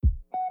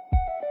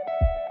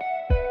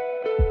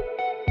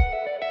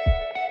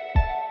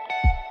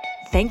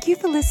Thank you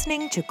for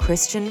listening to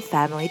Christian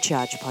Family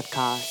Church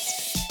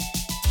Podcast.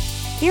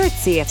 Here at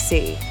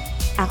CFC,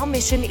 our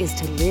mission is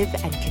to live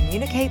and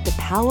communicate the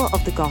power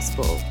of the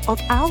gospel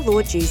of our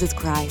Lord Jesus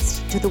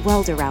Christ to the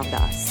world around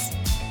us.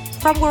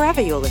 From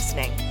wherever you're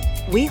listening,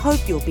 we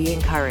hope you'll be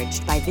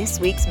encouraged by this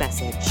week's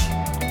message.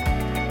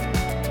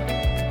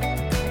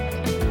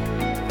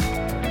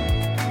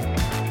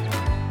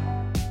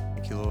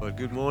 Thank you, Lord.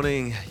 Good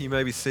morning. You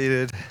may be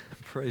seated.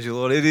 Praise you,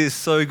 Lord. It is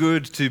so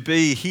good to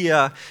be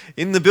here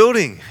in the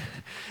building.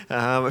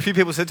 A few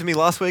people said to me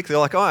last week, they're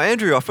like, "Oh,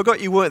 Andrew, I forgot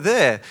you weren't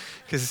there,"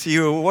 because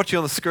you were watching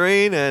on the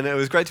screen and it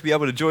was great to be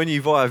able to join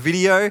you via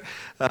video,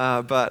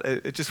 but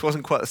it just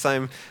wasn't quite the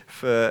same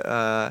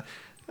for,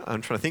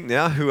 I'm trying to think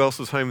now, who else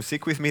was home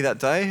sick with me that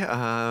day?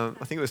 I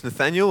think it was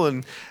Nathaniel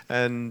and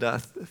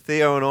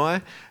Theo and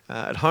I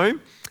at home.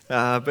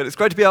 But it's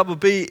great to be able to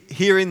be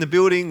here in the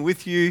building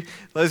with you,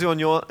 those who are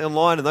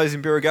online and those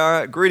in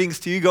Birregurra. Greetings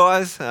to you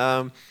guys.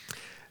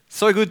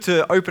 So good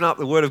to open up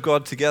the Word of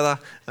God together.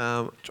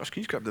 Josh,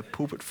 can you grab the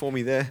pulpit for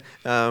me there?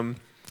 We're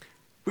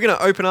going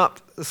to open up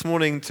this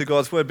morning to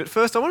God's Word, but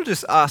first I want to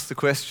just ask the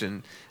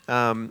question,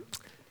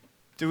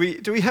 do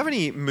we have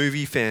any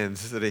movie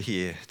fans that are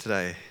here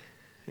today?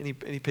 Any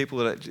people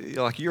that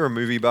are, like, you're a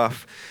movie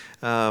buff?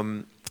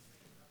 I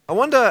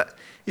wonder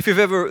if you've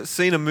ever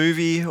seen a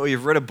movie or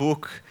you've read a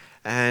book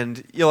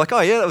and you're like,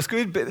 "Oh yeah, that was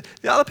good," but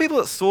the other people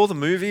that saw the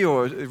movie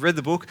or read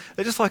the book,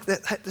 they're just like, they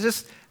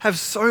just have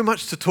so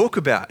much to talk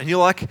about. And you're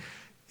like,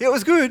 "Yeah, it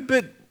was good,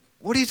 but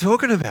what are you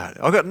talking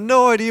about? I've got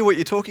no idea what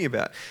you're talking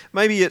about."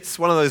 Maybe it's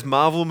one of those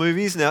Marvel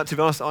movies. Now, to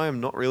be honest, I am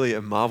not really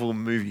a Marvel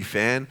movie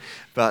fan,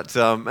 but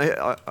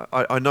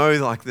I know,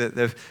 like,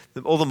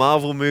 all the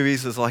Marvel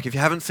movies is like, if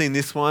you haven't seen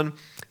this one,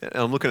 and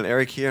I'm looking at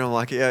Eric here, and I'm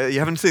like, "Yeah, you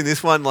haven't seen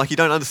this one, like, you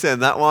don't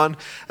understand that one."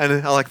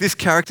 And like, this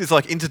character's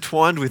like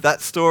intertwined with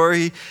that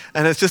story,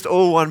 and it's just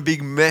all one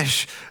big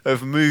mesh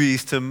of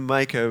movies to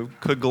make a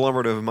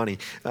conglomerate of money.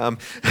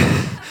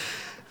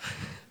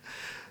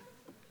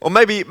 Or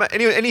maybe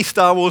any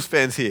Star Wars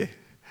fans here?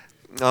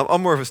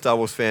 I'm more of a Star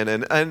Wars fan,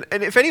 and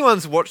if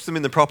anyone's watched them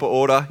in the proper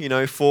order,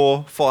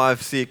 4,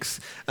 5, 6,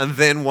 and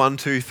then 1,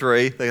 2,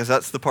 3, because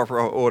that's the proper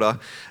order.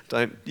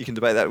 You can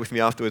debate that with me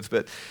afterwards,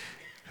 but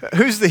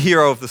who's the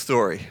hero of the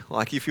story?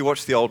 Like, if you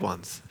watch the old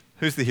ones,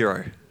 who's the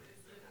hero?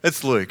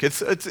 It's Luke.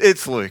 It's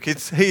Luke.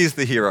 He's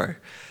the hero.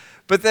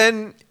 But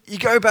then you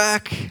go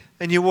back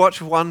and you watch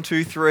 1,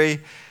 2,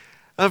 3.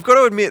 And I've got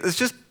to admit, there's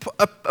just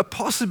a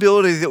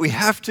possibility that we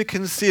have to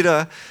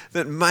consider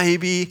that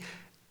maybe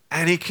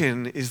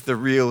Anakin is the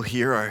real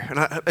hero. And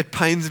it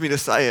pains me to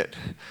say it.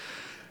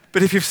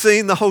 But if you've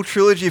seen the whole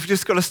trilogy, you've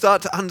just got to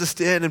start to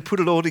understand and put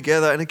it all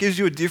together, and it gives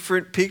you a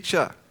different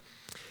picture.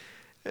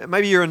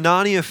 Maybe you're a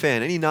Narnia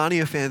fan. Any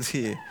Narnia fans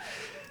here?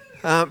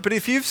 But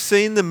if you've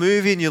seen the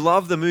movie and you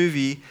love the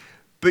movie,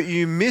 but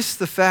you miss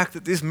the fact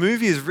that this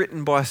movie is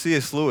written by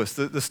C.S. Lewis,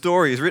 the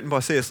story is written by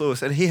C.S.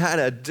 Lewis, and he had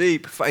a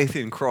deep faith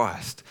in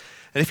Christ.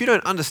 And if you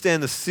don't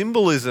understand the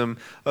symbolism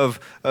of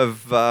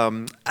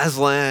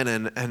Aslan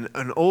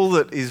and all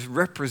that is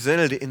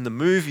represented in the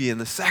movie and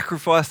the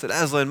sacrifice that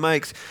Aslan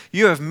makes,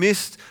 you have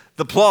missed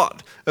the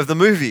plot of the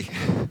movie.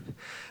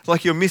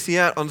 Like, you're missing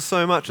out on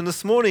so much. And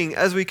this morning,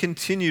 as we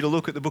continue to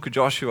look at the book of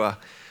Joshua,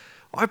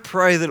 I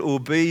pray that it will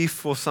be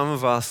for some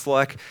of us,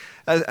 like,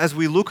 as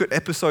we look at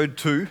episode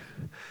 2,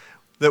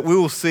 that we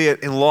will see it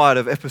in light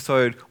of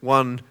episode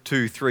 1,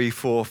 2, 3,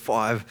 4,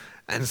 5,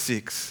 and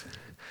 6.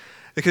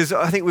 Because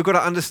I think we've got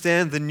to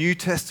understand the New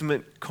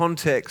Testament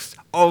context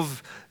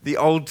of the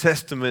Old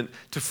Testament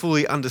to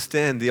fully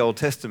understand the Old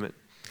Testament.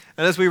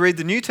 And as we read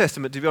the New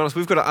Testament, to be honest,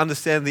 we've got to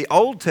understand the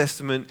Old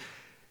Testament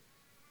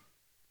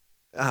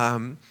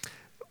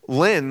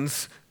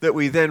lens that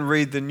we then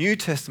read the New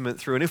Testament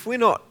through. And if we're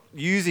not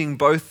using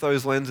both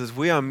those lenses,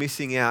 we are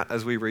missing out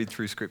as we read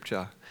through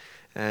Scripture.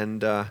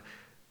 And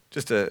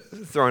just to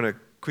throw in a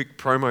quick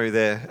promo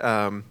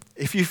there,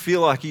 if you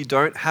feel like you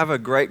don't have a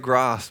great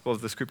grasp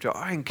of the Scripture,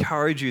 I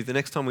encourage you, the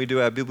next time we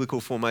do our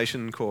biblical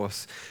formation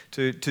course,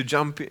 to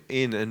jump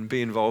in and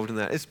be involved in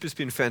that. It's just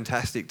been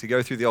fantastic to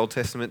go through the Old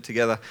Testament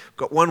together. We've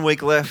got 1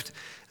 week left.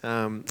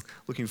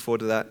 Looking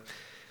forward to that.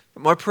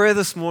 My prayer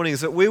this morning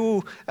is that we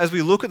will, as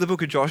we look at the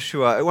book of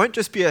Joshua, it won't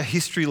just be a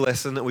history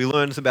lesson that we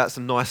learn about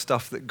some nice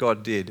stuff that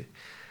God did.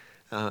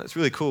 It's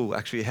really cool,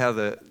 actually, how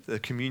the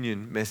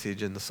communion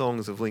message and the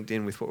songs have linked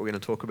in with what we're going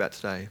to talk about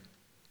today.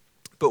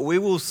 But we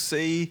will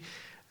see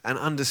and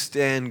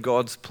understand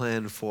God's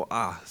plan for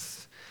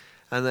us,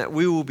 and that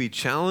we will be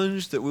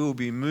challenged, that we will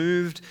be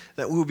moved,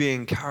 that we will be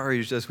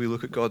encouraged as we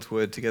look at God's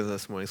word together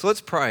this morning. So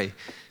let's pray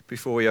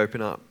before we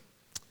open up.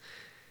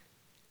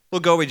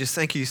 Lord God, we just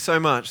thank you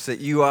so much that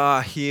you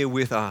are here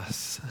with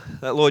us.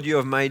 That, Lord, you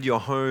have made your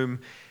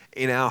home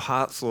in our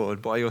hearts, Lord,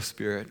 by your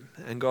Spirit.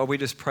 And God, we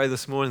just pray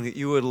this morning that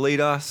you would lead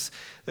us,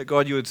 that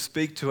God, you would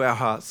speak to our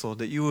hearts, Lord,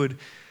 that you would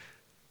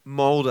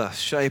mold us,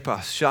 shape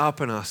us,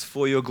 sharpen us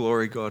for your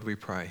glory, God, we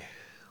pray.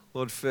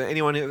 Lord, for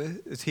anyone who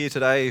is here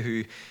today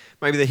who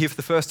Maybe they're here for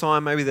the first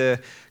time. Maybe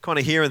they're kind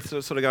of here and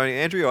sort of going,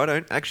 Andrew, I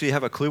don't actually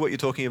have a clue what you're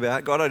talking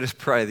about. God, I just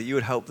pray that you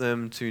would help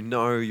them to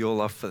know your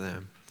love for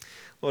them.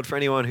 Lord, for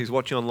anyone who's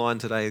watching online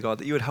today, God,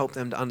 that you would help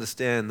them to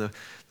understand the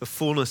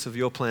fullness of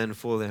your plan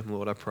for them,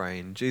 Lord, I pray.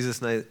 In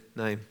Jesus'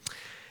 name,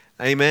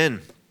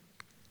 amen.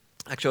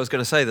 Actually, I was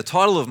going to say the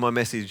title of my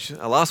message,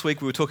 last week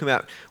we were talking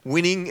about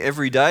winning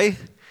every day.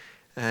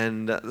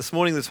 And this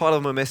morning the title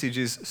of my message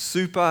is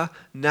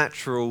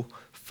Supernatural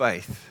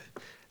Faith.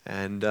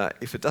 And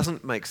if it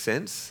doesn't make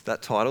sense,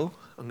 that title,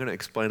 I'm going to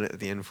explain it at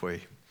the end for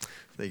you.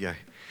 There you go.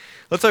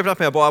 Let's open up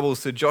our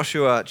Bibles to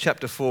Joshua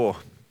chapter 4.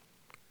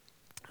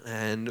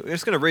 And we're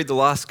just going to read the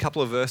last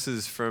couple of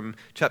verses from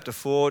chapter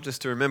 4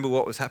 just to remember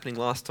what was happening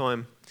last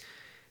time.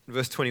 In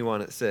verse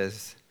 21 it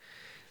says,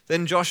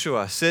 "Then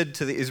Joshua said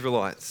to the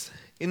Israelites,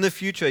 'In the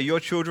future your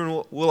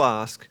children will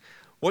ask,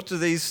 what do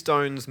these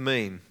stones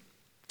mean?'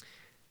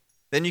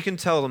 Then you can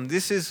tell them,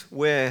 this is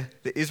where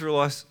the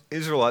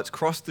Israelites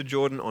crossed the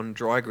Jordan on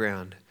dry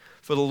ground.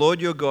 For the Lord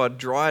your God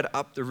dried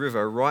up the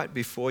river right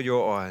before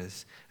your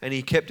eyes, and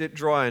he kept it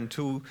dry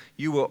until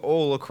you were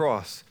all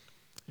across,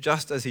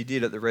 just as he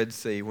did at the Red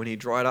Sea when he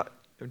dried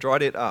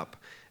it up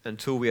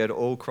until we had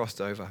all crossed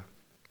over.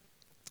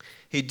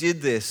 He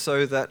did this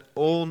so that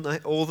all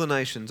the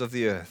nations of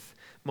the earth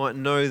might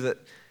know that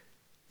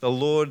the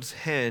Lord's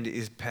hand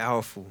is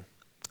powerful,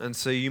 and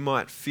so you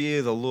might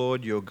fear the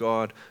Lord your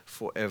God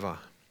forever."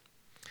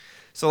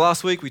 So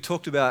last week we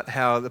talked about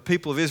how the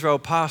people of Israel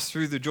passed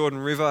through the Jordan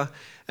River,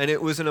 and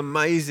it was an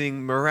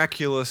amazing,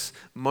 miraculous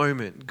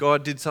moment.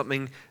 God did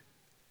something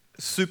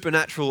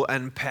supernatural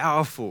and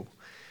powerful.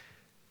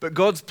 But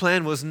God's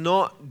plan was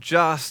not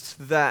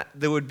just that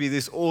there would be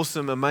this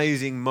awesome,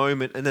 amazing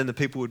moment and then the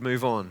people would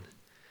move on.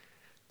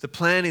 The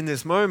plan in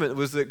this moment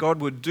was that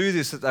God would do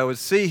this, that they would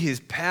see his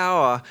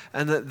power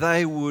and that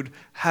they would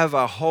have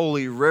a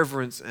holy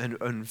reverence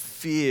and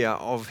fear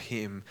of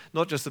him.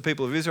 Not just the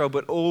people of Israel,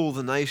 but all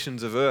the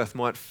nations of earth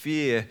might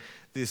fear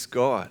this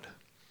God.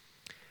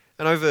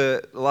 And over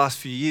the last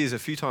few years, a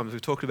few times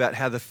we've talked about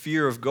how the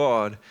fear of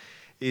God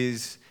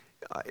is,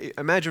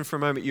 imagine for a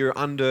moment you're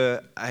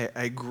under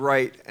a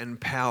great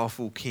and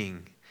powerful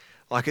king.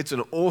 Like it's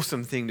an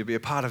awesome thing to be a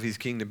part of his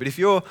kingdom. But if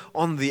you're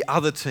on the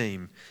other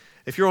team,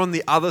 if you're on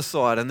the other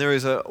side and there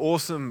is an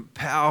awesome,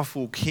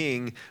 powerful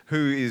king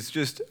who is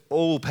just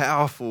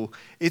all-powerful,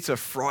 it's a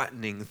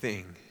frightening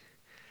thing.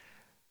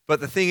 But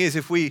the thing is,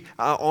 if we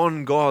are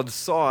on God's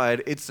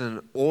side, it's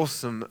an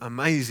awesome,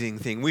 amazing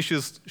thing. We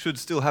should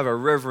still have a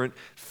reverent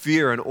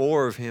fear and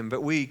awe of him,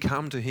 but we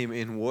come to him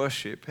in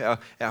worship.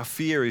 Our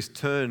fear is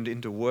turned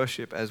into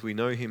worship as we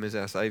know him as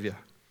our Saviour.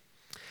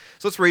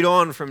 So let's read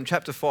on from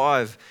chapter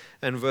 5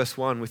 and verse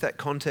 1 with that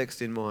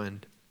context in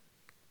mind.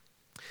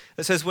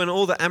 It says, "When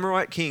all the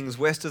Amorite kings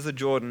west of the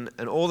Jordan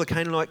and all the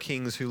Canaanite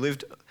kings who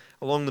lived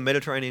along the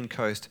Mediterranean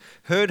coast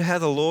heard how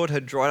the Lord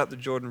had dried up the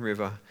Jordan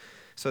River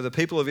so the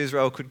people of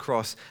Israel could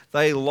cross,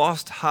 they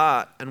lost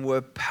heart and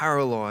were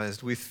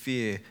paralyzed with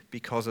fear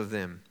because of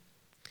them.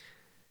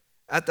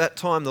 At that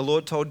time the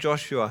Lord told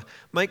Joshua,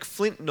 'Make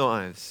flint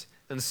knives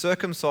and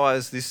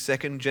circumcise this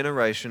second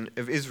generation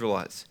of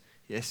Israelites.'"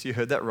 Yes, you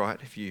heard that right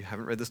if you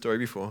haven't read the story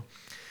before.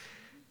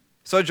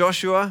 "So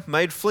Joshua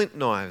made flint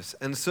knives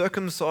and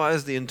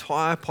circumcised the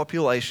entire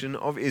population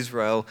of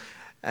Israel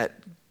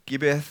at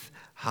Gibbeth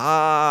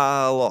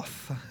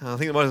Haloth." I think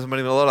there might have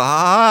been a lot of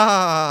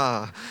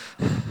ha.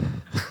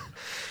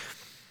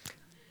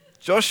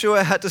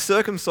 Joshua had to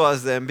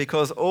circumcise them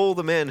because all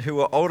the men who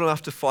were old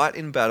enough to fight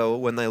in battle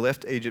when they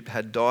left Egypt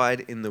had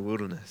died in the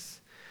wilderness.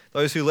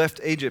 Those who left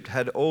Egypt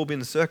had all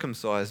been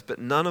circumcised, but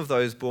none of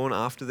those born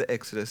after the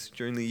Exodus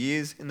during the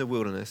years in the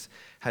wilderness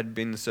had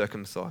been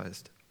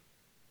circumcised.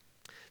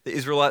 The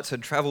Israelites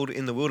had traveled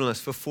in the wilderness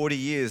for 40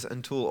 years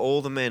until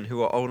all the men who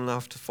were old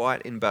enough to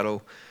fight in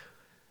battle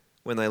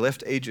when they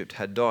left Egypt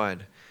had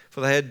died. For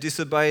they had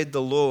disobeyed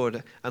the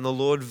Lord, and the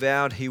Lord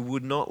vowed he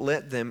would not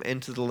let them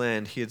enter the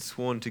land he had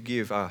sworn to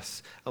give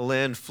us, a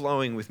land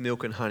flowing with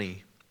milk and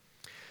honey.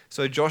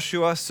 So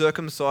Joshua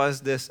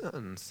circumcised their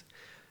sons,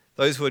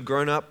 those who had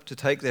grown up to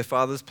take their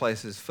father's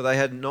places, for they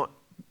had not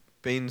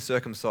been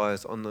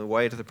circumcised on the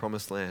way to the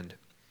promised land.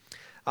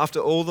 After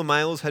all the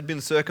males had been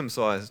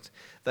circumcised,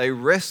 they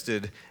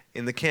rested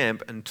in the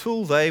camp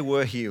until they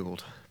were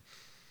healed.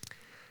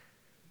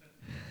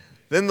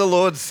 Then the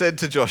Lord said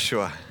to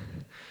Joshua,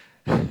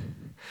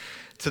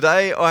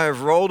 "Today I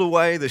have rolled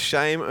away the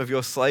shame of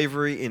your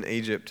slavery in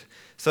Egypt."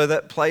 So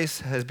that place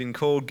has been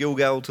called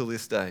Gilgal till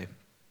this day.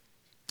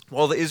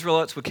 While the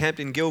Israelites were camped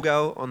in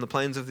Gilgal on the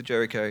plains of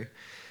Jericho,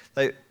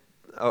 they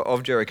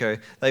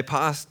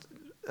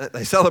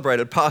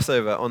celebrated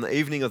Passover on the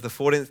evening of the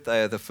 14th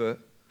day of the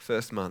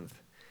first month.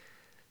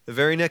 The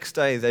very next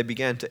day they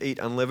began to eat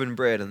unleavened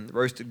bread and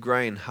roasted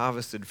grain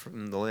harvested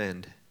from the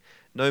land.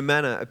 No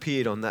manna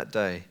appeared on that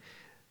day,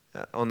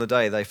 on the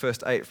day they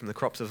first ate from the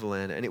crops of the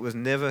land, and it was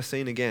never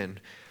seen again.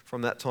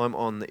 From that time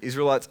on, the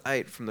Israelites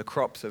ate from the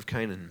crops of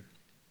Canaan.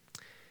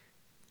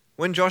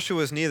 When Joshua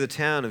was near the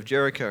town of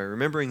Jericho,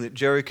 remembering that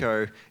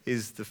Jericho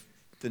is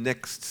the the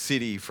next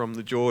city from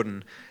the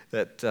Jordan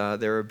that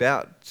they're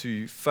about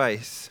to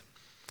face.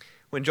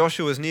 When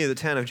Joshua was near the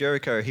town of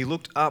Jericho, he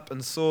looked up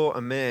and saw a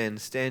man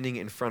standing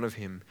in front of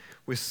him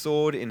with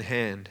sword in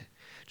hand.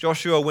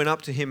 Joshua went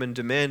up to him and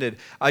demanded,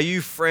 "Are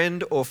you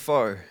friend or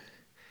foe?"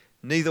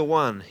 "Neither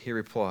one," he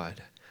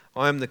replied.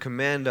 "I am the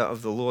commander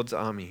of the Lord's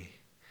army."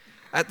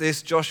 At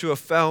this, Joshua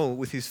fell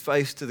with his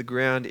face to the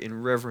ground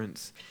in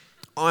reverence.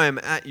 "I am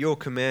at your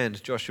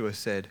command," Joshua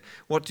said.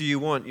 "What do you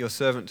want your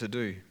servant to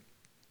do?"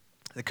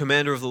 The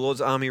commander of the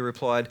Lord's army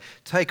replied,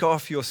 "Take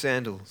off your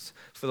sandals,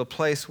 for the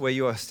place where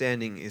you are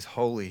standing is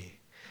holy."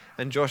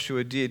 And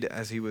Joshua did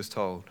as he was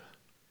told.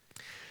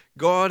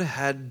 God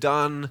had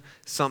done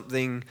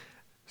something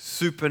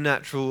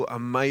supernatural,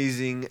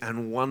 amazing,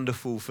 and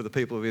wonderful for the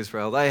people of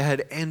Israel. They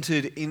had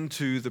entered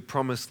into the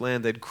promised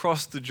land. They'd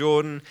crossed the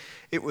Jordan.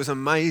 It was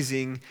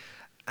amazing.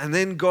 And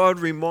then God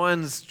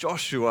reminds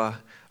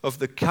Joshua of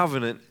the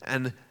covenant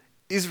and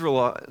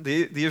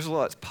the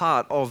Israelites'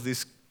 part of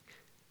this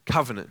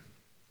covenant,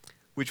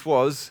 which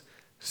was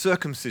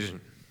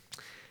circumcision.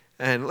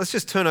 And let's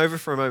just turn over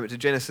for a moment to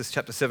Genesis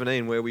chapter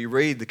 17, where we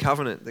read the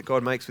covenant that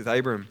God makes with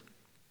Abram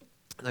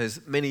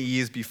those many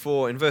years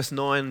before. In verse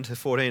 9 to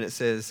 14 it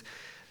says,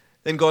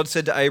 "Then God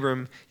said to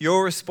Abram,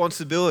 'Your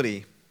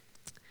responsibility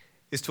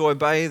is to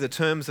obey the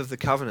terms of the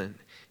covenant.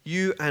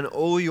 You and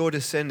all your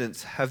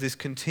descendants have this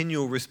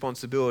continual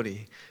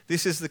responsibility.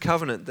 This is the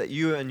covenant that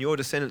you and your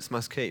descendants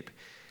must keep.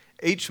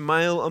 Each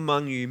male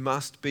among you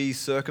must be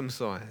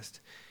circumcised.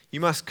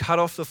 You must cut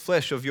off the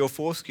flesh of your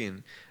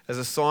foreskin as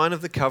a sign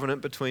of the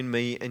covenant between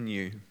me and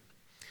you.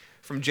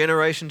 From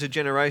generation to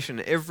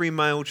generation, every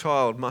male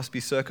child must be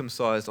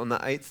circumcised on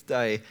the 8th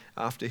day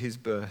after his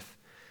birth.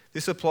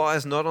 This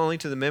applies not only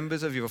to the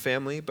members of your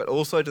family, but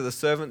also to the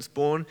servants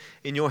born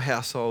in your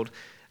household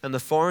and the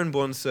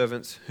foreign-born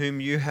servants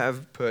whom you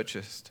have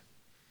purchased.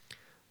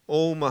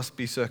 All must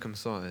be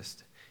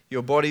circumcised.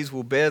 Your bodies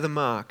will bear the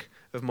mark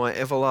of my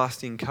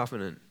everlasting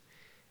covenant.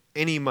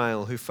 Any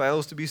male who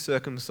fails to be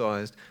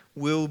circumcised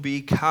will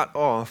be cut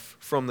off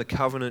from the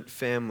covenant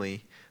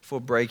family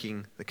for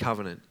breaking the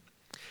covenant.'"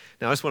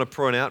 Now, I just want to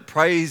point out,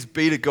 praise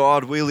be to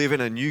God, we live in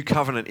a new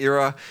covenant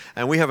era,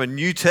 and we have a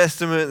New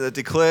Testament that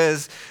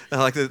declares,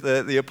 like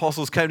the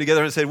apostles came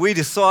together and said, we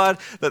decide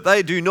that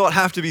they do not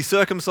have to be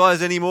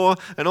circumcised anymore,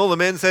 and all the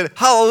men said,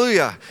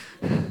 hallelujah.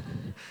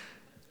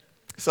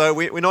 So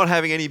we're not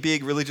having any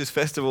big religious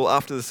festival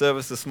after the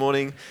service this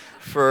morning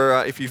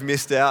for if you've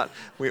missed out.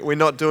 We're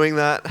not doing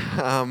that.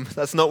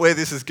 That's not where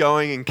this is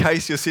going, in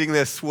case you're sitting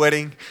there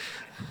sweating.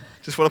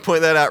 Just want to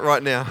point that out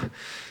right now.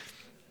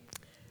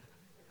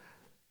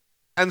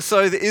 And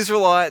so the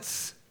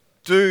Israelites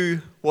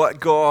do what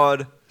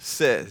God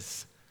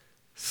says.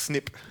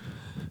 Snip.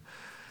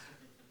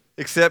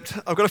 Except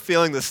I've got a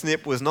feeling the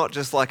snip was not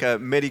just like a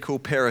medical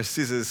pair of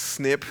scissors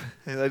snip.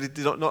 They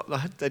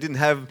didn't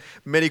have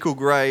medical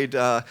grade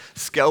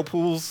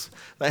scalpels.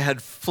 They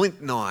had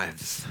flint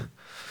knives.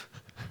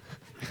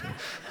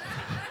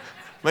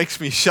 Makes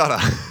me shudder.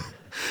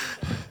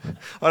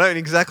 I don't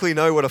exactly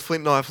know what a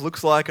flint knife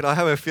looks like, and I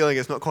have a feeling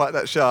it's not quite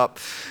that sharp.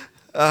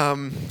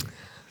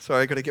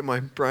 Sorry, I've got to get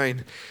my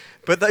brain.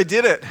 But they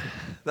did it.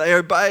 They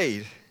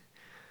obeyed.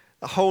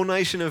 A whole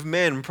nation of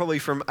men, probably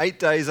from 8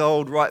 days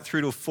old right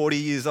through to 40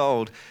 years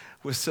old,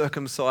 were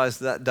circumcised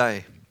that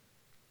day.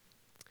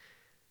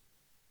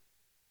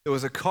 There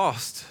was a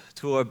cost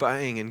to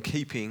obeying and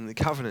keeping the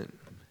covenant.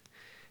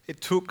 It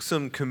took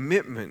some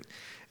commitment,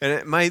 and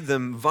it made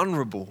them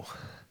vulnerable.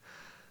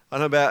 I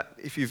don't know about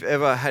if you've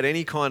ever had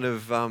any kind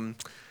of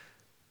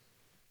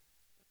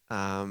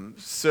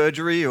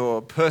surgery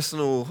or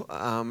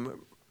personal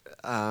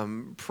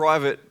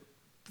private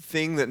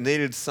thing that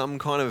needed some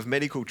kind of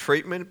medical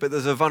treatment, but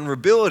there's a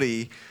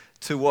vulnerability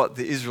to what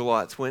the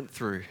Israelites went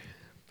through.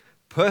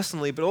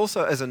 Personally, but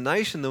also as a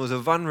nation, there was a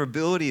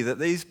vulnerability that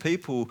these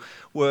people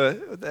were,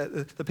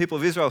 the people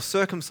of Israel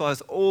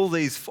circumcised all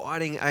these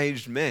fighting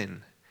aged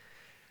men.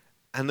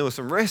 And there was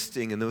some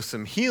resting and there was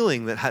some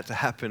healing that had to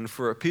happen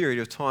for a period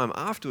of time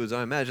afterwards.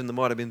 I imagine there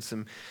might have been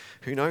some,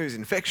 who knows,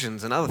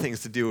 infections and other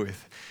things to deal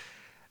with.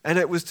 And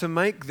it was to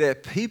make their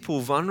people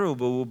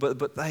vulnerable,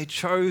 but they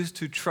chose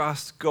to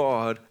trust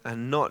God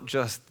and not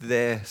just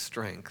their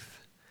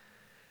strength.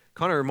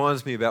 Kind of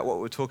reminds me about what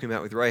we were talking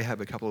about with Rahab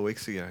a couple of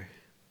weeks ago.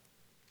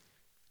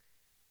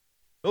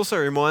 It also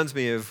reminds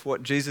me of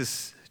what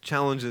Jesus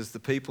challenges the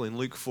people in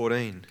Luke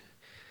 14.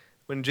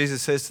 When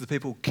Jesus says to the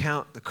people,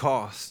 count the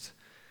cost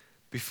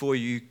before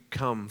you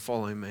come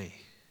follow me.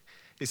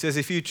 He says,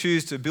 if you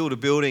choose to build a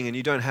building and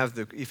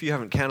if you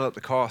haven't counted up the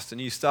cost and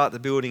you start the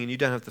building and you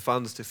don't have the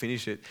funds to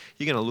finish it,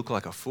 you're going to look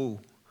like a fool.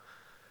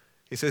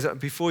 He says,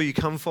 before you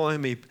come follow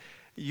me,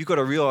 you've got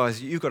to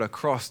realize you've got a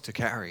cross to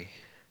carry.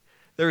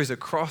 There is a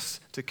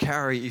cross to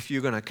carry if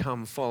you're going to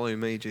come follow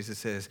me, Jesus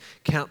says.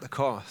 Count the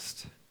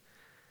cost.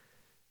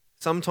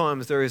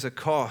 Sometimes there is a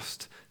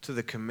cost to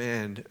the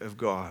command of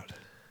God.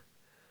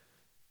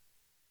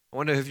 I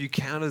wonder, have you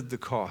counted the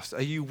cost?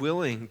 Are you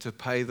willing to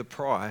pay the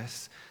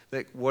price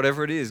that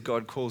whatever it is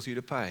God calls you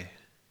to pay?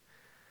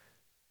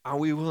 Are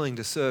we willing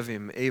to serve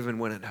him even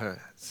when it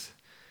hurts?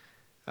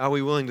 Are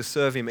we willing to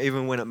serve him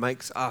even when it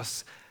makes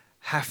us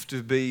have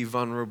to be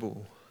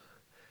vulnerable?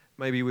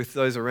 Maybe with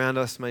those around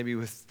us, maybe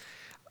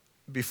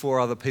before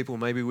other people,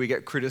 maybe we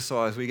get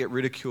criticized, we get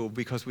ridiculed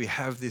because we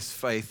have this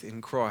faith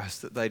in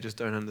Christ that they just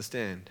don't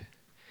understand.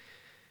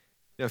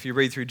 Now, if you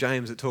read through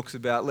James, it talks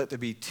about let there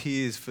be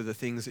tears for the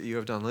things that you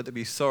have done. Let there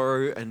be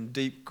sorrow and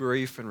deep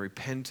grief and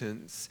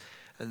repentance,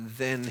 and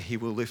then he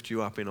will lift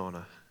you up in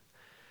honor.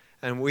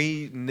 And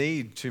we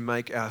need to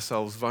make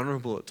ourselves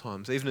vulnerable at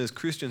times. Even as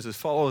Christians, as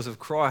followers of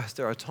Christ,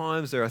 there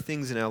are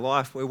things in our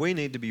life where we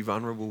need to be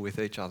vulnerable with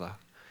each other.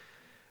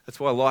 That's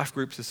why life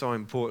groups are so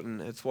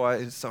important. It's why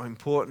it's so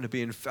important to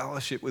be in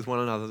fellowship with one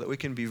another, that we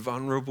can be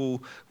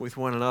vulnerable with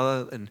one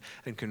another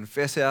and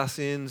confess our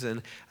sins.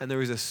 And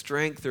there is a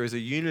strength, there is a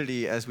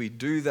unity as we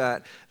do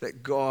that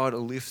God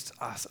lifts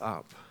us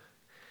up.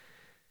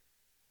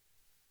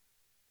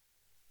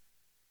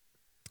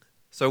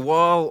 So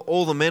while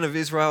all the men of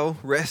Israel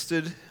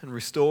rested and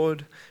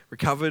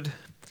recovered,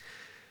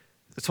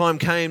 the time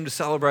came to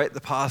celebrate the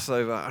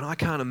Passover, and I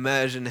can't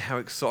imagine how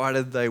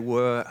excited they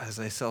were as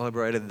they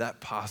celebrated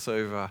that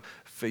Passover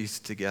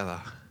feast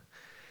together.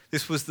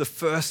 This was the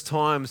first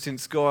time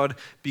since God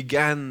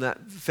began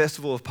that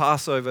festival of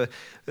Passover.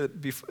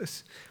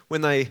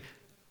 When they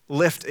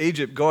left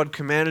Egypt, God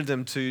commanded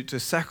them to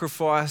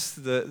sacrifice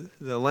the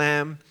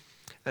lamb,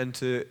 and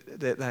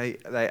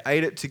they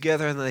ate it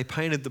together, and they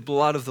painted the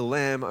blood of the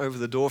lamb over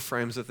the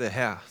doorframes of their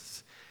house.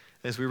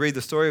 As we read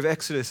the story of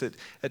Exodus, it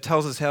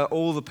tells us how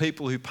all the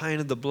people who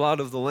painted the blood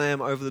of the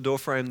lamb over the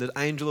doorframe, the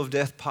angel of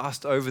death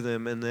passed over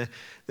them and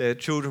their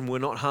children were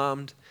not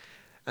harmed.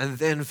 And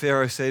then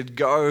Pharaoh said,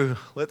 "Go,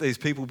 let these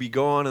people be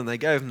gone." And they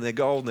gave them their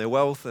gold and their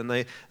wealth, and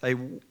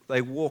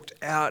they walked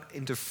out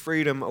into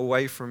freedom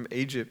away from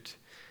Egypt.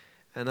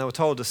 And they were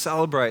told to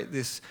celebrate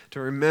this, to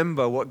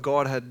remember what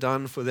God had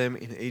done for them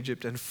in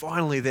Egypt. And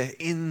finally, they're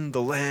in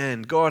the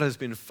land. God has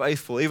been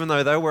faithful. Even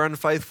though they were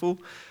unfaithful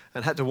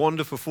and had to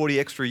wander for 40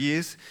 extra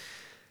years,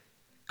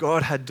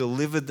 God had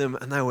delivered them,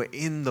 and they were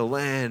in the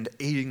land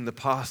eating the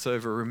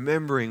Passover,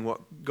 remembering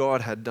what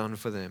God had done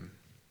for them.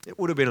 It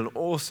would have been an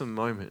awesome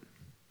moment.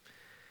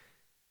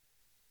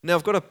 Now,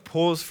 I've got to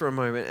pause for a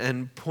moment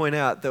and point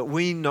out that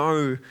we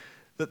know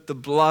that the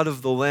blood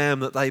of the lamb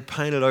that they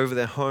painted over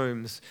their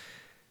homes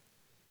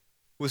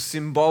was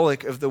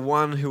symbolic of the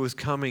one who was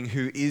coming,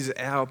 who is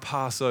our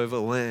Passover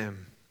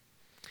lamb.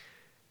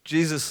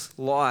 Jesus'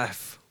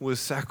 life was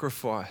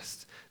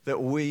sacrificed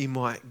that we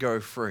might go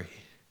free,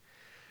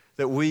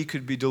 that we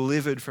could be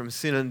delivered from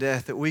sin and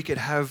death, that we could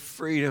have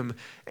freedom.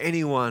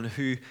 Anyone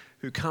who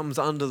comes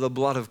under the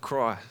blood of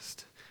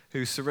Christ,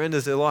 who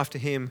surrenders their life to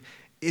him,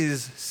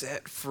 is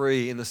set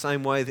free in the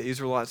same way the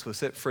Israelites were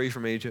set free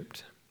from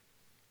Egypt,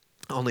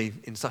 only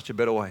in such a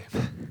better way.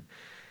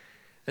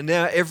 And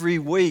now every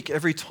week,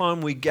 every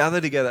time we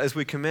gather together, as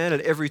we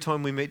commanded, every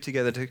time we meet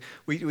together,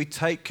 we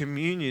take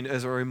communion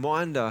as a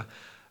reminder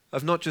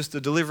of not just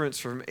the deliverance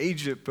from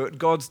Egypt, but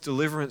God's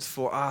deliverance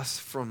for us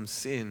from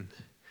sin.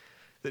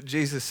 That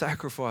Jesus'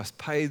 sacrifice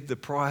paid the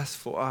price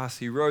for us.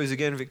 He rose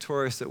again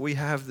victorious, that we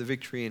have the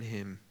victory in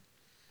him.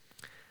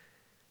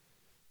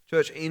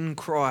 Church, in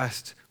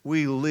Christ,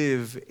 we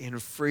live in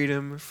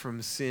freedom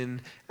from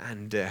sin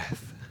and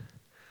death.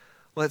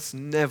 Let's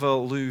never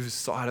lose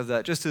sight of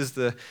that. Just as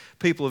the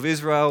people of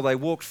Israel, they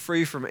walked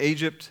free from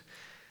Egypt,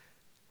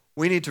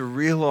 we need to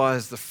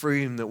realize the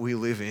freedom that we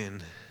live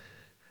in.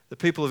 The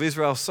people of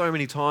Israel, so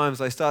many times,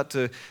 they start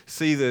to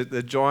see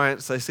the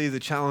giants, they see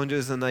the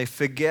challenges, and they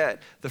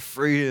forget the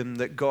freedom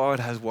that God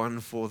has won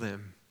for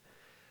them.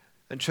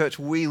 And church,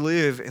 we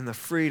live in the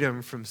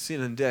freedom from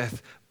sin and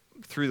death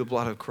through the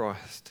blood of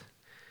Christ.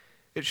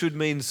 It should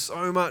mean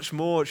so much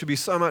more. It should be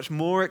so much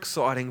more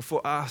exciting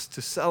for us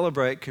to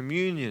celebrate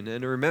communion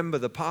and to remember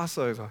the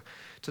Passover,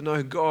 to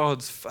know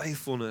God's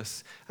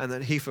faithfulness and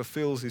that he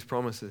fulfills his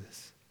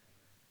promises.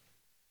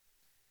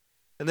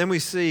 And then we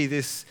see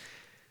this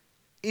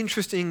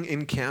interesting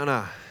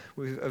encounter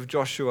of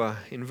Joshua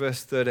in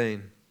verse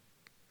 13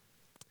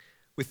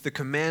 with the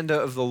commander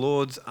of the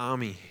Lord's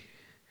army.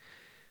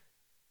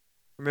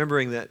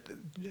 Remembering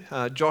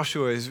that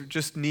Joshua is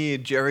just near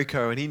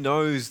Jericho and he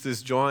knows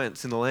there's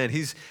giants in the land.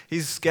 He's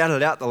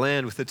scattered out the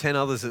land with the 10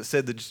 others that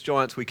said the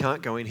giants we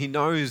can't go in. He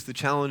knows the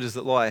challenges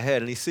that lie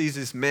ahead, and he sees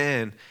this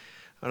man,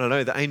 I don't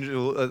know,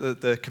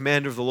 the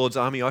commander of the Lord's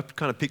army. I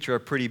kind of picture a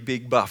pretty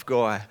big buff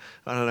guy.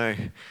 I don't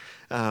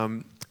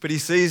know. But he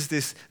sees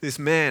this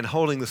man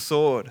holding the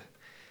sword.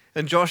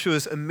 And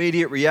Joshua's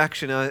immediate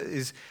reaction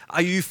is,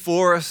 are you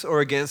for us or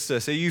against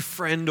us? Are you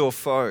friend or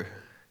foe?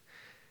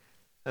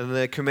 And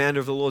the commander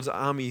of the Lord's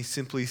army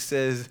simply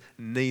says,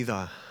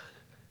 neither.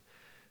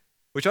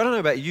 Which I don't know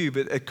about you,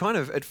 but it kind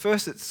of, at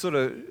first it sort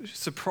of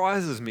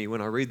surprises me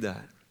when I read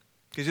that.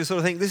 Because you sort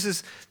of think, this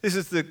is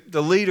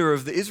the leader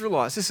of the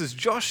Israelites. This is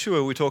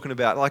Joshua we're talking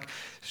about. Like,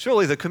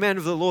 surely the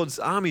commander of the Lord's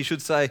army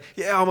should say,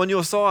 yeah, I'm on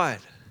your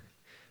side.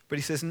 But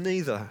he says,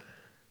 neither.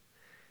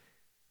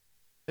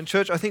 And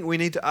church, I think we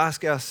need to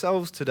ask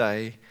ourselves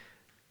today,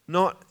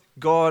 not,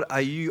 God,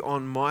 are you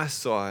on my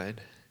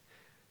side?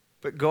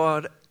 But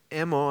God,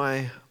 am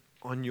I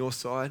on your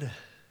side?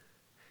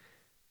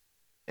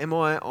 Am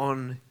I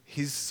on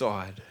his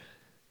side?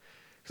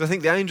 Because I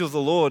think the angel of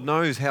the Lord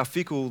knows how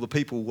fickle the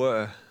people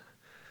were.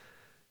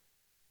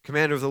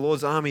 Commander of the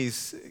Lord's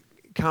armies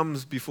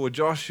comes before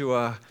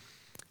Joshua,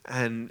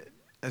 and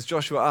as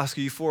Joshua asks,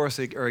 are you for us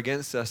or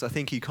against us? I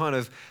think he kind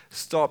of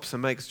stops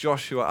and makes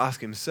Joshua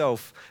ask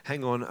himself,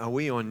 hang on, are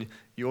we on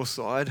your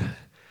side?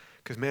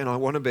 Because man, I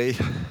want to be,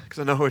 because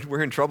I know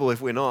we're in trouble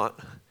if we're not.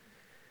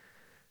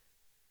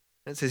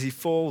 And it says he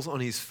falls on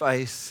his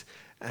face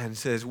and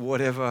says,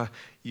 whatever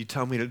you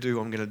tell me to do,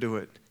 I'm going to do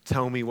it.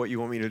 Tell me what you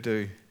want me to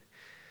do.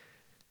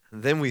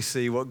 And then we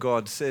see what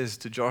God says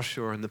to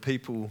Joshua and the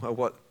people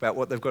about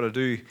what they've got to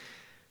do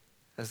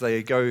as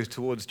they go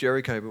towards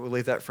Jericho, but we'll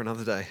leave that for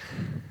another day.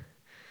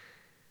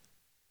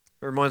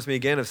 It reminds me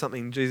again of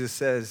something Jesus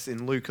says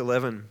in Luke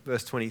 11,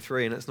 verse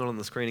 23, and it's not on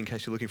the screen in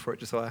case you're looking for it,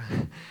 Josiah.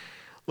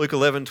 Luke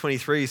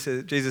 11:23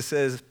 says, Jesus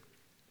says,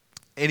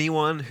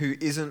 anyone who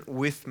isn't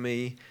with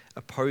me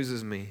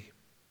opposes me,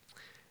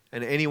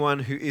 and anyone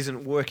who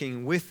isn't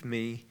working with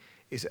me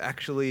is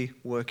actually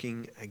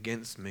working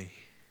against me.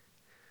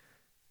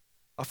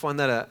 I find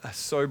that a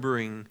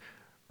sobering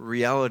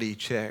reality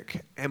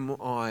check. Am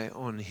I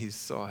on his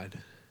side?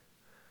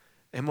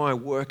 Am I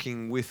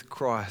working with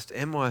Christ?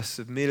 Am I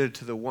submitted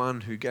to the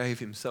one who gave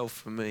himself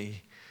for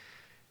me?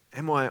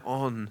 Am I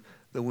on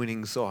the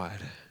winning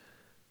side?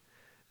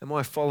 Am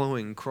I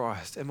following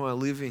Christ? Am I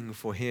living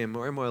for him,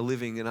 or am I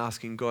living and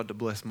asking God to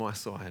bless my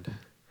side? I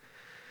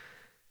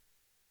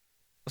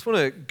just want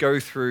to go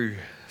through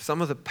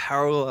some of the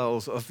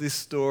parallels of this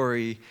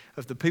story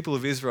of the people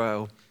of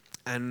Israel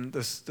and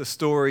the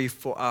story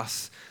for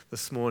us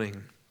this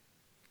morning.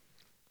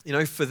 You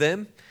know, for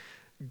them,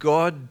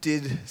 God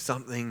did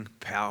something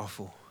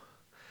powerful,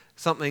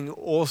 something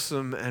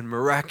awesome and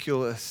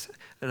miraculous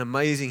and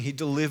amazing. He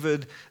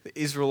delivered the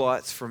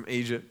Israelites from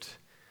Egypt.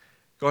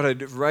 God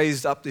had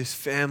raised up this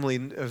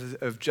family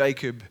of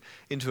Jacob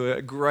into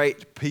a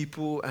great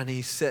people, and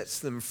he sets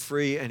them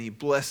free and he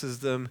blesses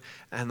them,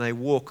 and they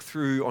walk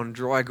through on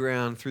dry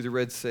ground through the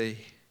Red Sea.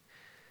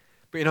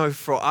 But you know,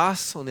 for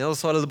us, on the other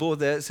side of the board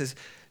there, it says,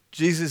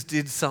 Jesus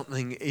did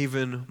something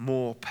even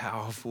more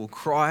powerful.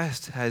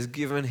 Christ has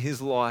given his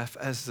life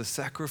as the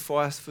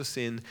sacrifice for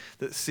sin,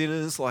 that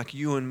sinners like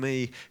you and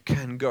me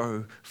can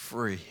go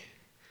free.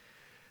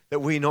 That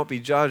we not be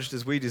judged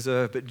as we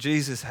deserve, but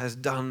Jesus has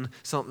done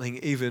something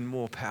even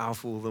more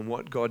powerful than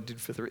what God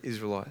did for the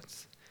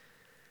Israelites.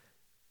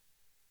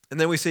 And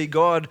then we see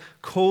God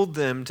called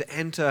them to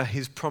enter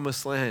his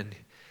promised land.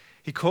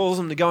 He calls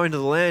them to go into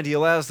the land. He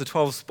allows the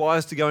 12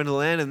 spies to go into the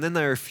land, and then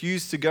they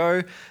refuse to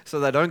go, so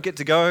they don't get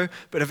to go,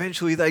 but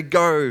eventually they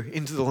go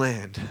into the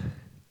land.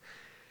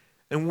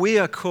 And we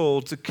are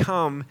called to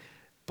come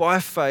by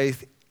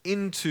faith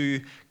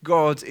into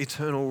God's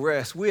eternal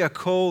rest. We are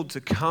called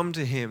to come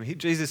to him.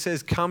 Jesus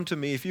says, come to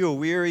me. If you are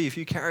weary, if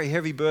you carry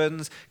heavy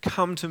burdens,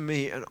 come to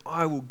me and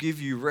I will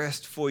give you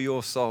rest for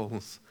your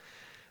souls.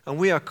 And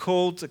we are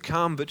called to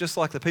come, but just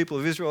like the people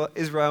of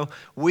Israel,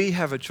 we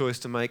have a choice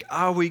to make.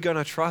 Are we going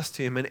to trust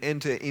him and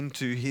enter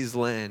into his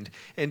land,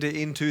 enter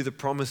into the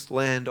promised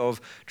land of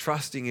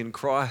trusting in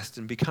Christ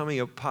and becoming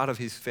a part of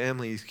his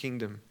family, his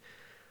kingdom?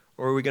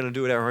 Or are we going to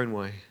do it our own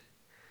way?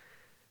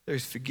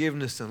 There's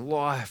forgiveness and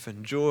life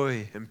and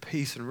joy and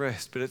peace and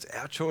rest, but it's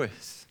our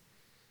choice.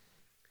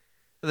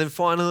 And then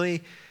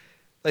finally,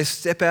 they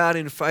step out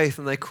in faith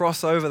and they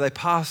cross over, they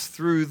pass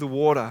through the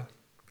water.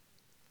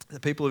 The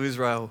people of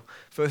Israel,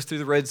 first through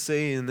the Red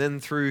Sea and then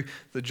through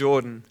the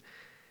Jordan.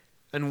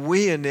 And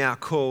we are now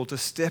called to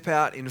step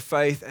out in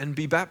faith and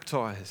be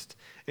baptized.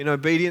 In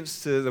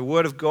obedience to the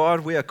word of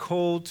God, we are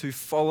called to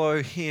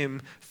follow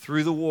him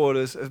through the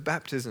waters of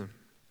baptism.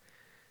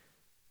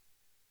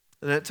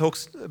 And it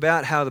talks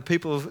about how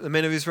the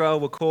men of Israel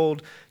were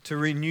called to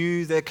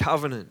renew their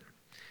covenant,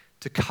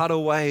 to cut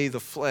away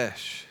the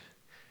flesh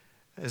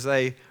as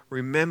they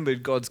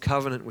remembered God's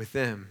covenant with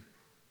them.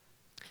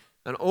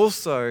 And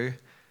also,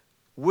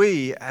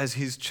 we, as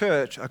his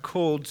church, are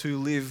called to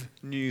live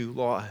new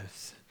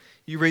lives.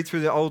 You read through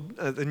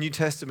the New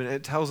Testament,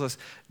 it tells us,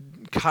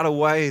 cut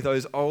away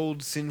those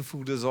old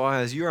sinful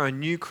desires. You are a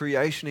new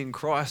creation in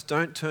Christ.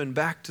 Don't turn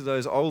back to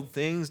those old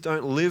things.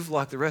 Don't live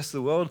like the rest of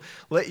the world.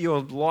 Let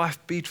your life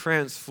be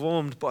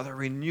transformed by the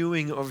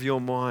renewing of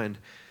your mind.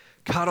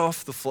 Cut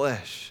off the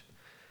flesh.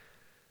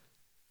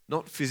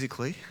 Not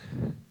physically,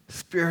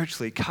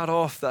 spiritually. Cut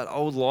off that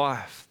old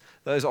life,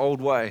 those old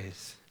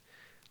ways.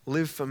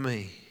 Live for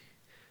me.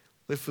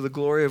 Live for the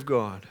glory of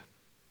God.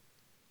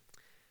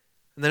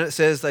 And then it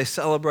says they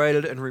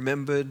celebrated and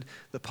remembered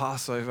the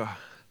Passover.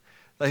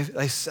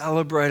 They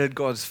celebrated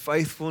God's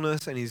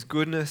faithfulness and his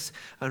goodness,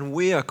 and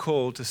we are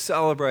called to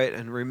celebrate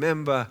and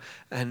remember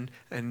and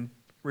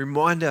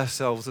remind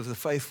ourselves of the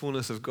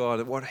faithfulness of God,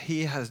 of what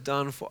he has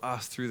done for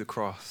us through the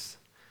cross.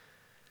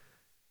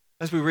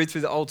 As we read through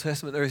the Old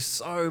Testament, there is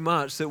so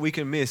much that we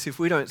can miss if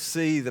we don't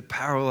see the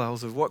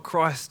parallels of what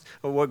Christ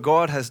or what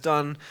God has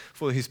done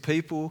for his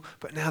people,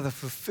 but now the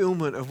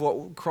fulfillment of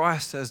what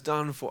Christ has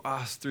done for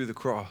us through the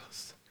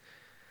cross.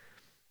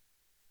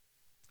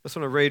 I just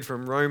want to read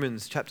from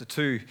Romans chapter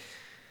 2,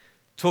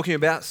 talking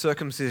about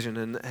circumcision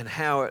and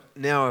how it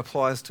now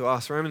applies to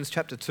us. Romans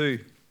chapter 2,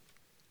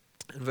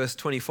 and verse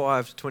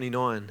 25 to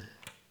 29.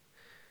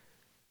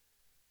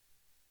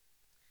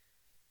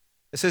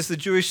 It says, the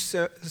Jewish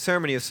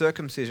ceremony of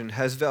circumcision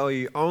has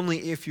value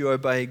only if you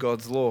obey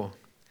God's law.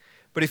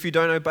 But if you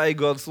don't obey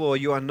God's law,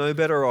 you are no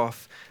better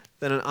off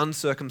than an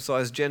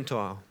uncircumcised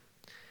Gentile.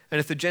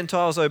 And if the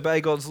Gentiles obey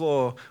God's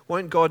law,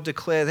 won't God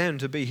declare them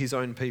to be his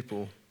own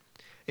people?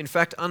 In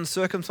fact,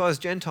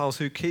 uncircumcised Gentiles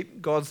who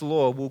keep God's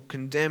law will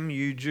condemn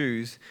you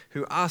Jews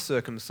who are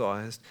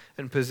circumcised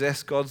and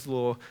possess God's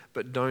law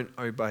but don't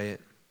obey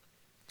it.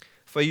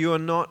 For you are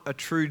not a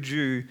true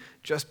Jew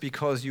just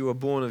because you were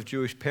born of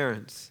Jewish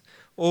parents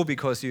or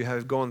because you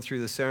have gone through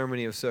the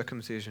ceremony of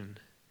circumcision.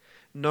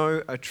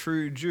 No, a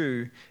true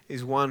Jew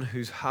is one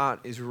whose heart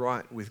is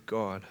right with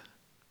God.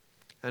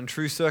 And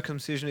true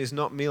circumcision is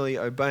not merely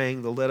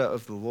obeying the letter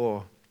of the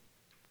law.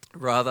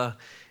 Rather,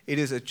 it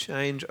is a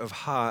change of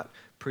heart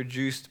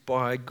produced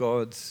by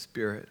God's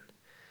Spirit.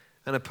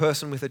 And a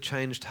person with a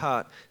changed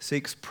heart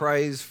seeks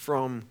praise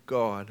from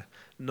God,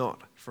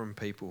 not from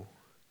people.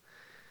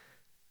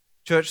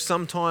 Church,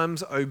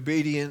 sometimes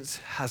obedience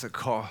has a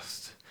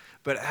cost,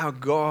 but our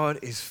God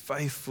is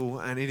faithful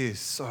and it is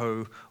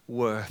so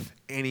worth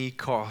any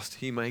cost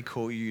he may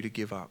call you to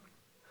give up.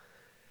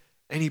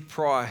 Any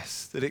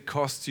price that it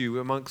costs you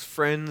amongst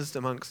friends,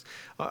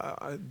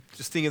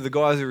 just think of the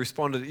guys who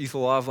responded at Youth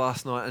Alive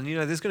last night, and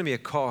there's going to be a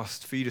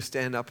cost for you to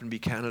stand up and be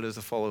counted as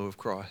a follower of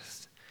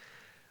Christ.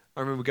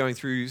 I remember going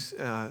through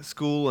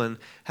school and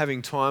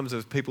having times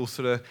of people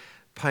sort of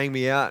paying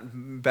me out,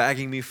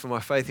 bagging me for my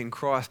faith in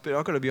Christ, but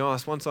I've got to be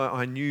honest, once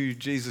I knew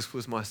Jesus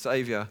was my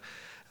Saviour,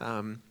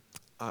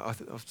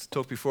 I've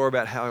talked before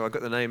about how I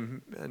got the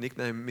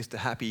nickname Mr.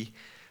 Happy.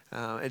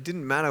 It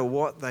didn't matter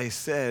what they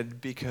said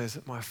because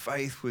my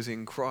faith was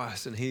in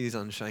Christ and he is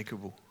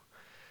unshakable.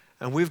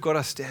 And we've got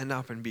to stand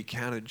up and be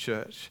counted,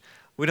 church.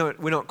 We're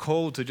not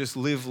called to just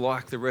live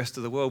like the rest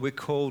of the world. We're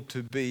called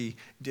to be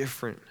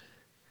different.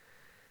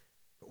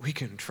 We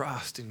can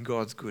trust in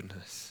God's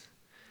goodness.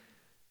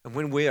 And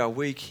when we are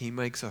weak, he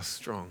makes us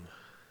strong.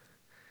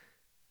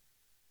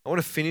 I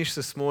want to finish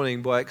this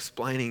morning by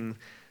explaining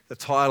the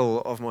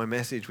title of my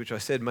message, which I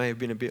said may have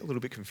been a little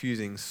bit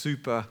confusing,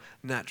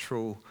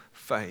 Supernatural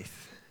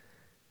Faith.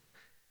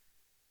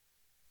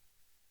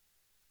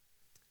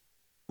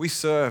 We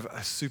serve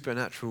a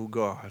supernatural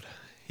God.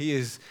 He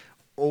is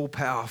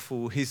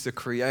all-powerful. He's the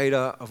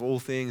creator of all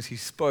things. He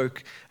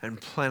spoke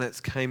and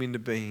planets came into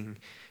being.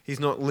 He's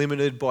not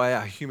limited by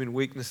our human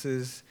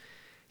weaknesses.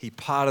 He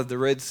parted the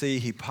Red Sea.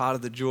 He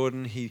parted the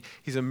Jordan.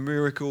 He's a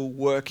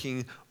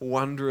miracle-working,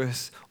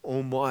 wondrous,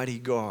 almighty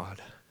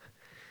God.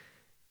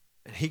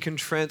 And he can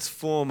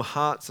transform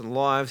hearts and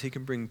lives. He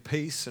can bring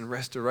peace and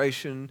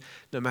restoration.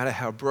 No matter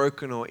how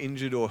broken or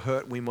injured or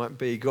hurt we might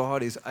be,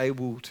 God is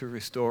able to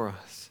restore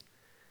us.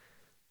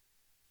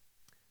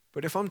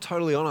 But if I'm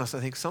totally honest, I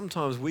think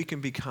sometimes we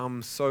can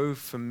become so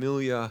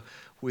familiar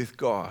with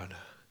God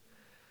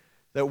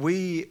that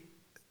we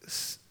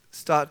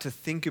start to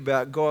think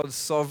about God's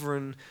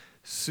sovereign,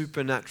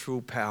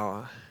 supernatural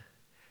power.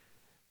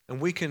 And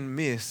we can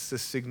miss the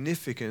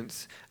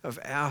significance of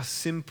our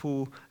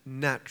simple,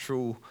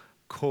 natural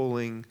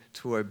calling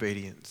to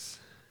obedience.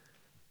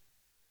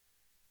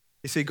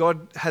 You see,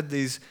 God had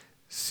these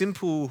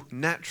simple,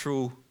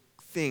 natural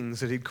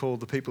things that he'd called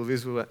the people of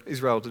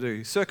Israel to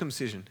do.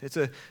 Circumcision. It's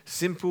a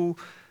simple,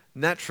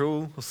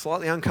 natural,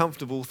 slightly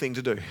uncomfortable thing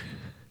to do.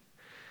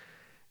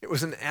 It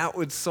was an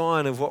outward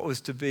sign of what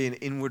was to be an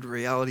inward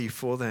reality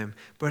for them,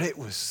 but it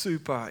was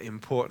super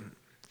important.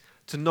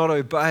 To not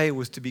obey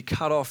was to be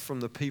cut off from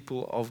the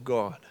people of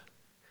God.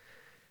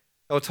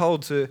 They were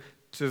told for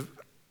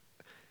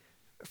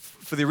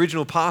the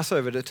original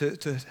Passover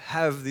to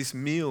have this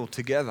meal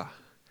together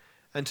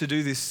and to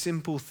do this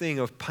simple thing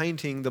of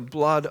painting the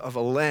blood of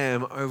a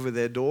lamb over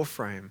their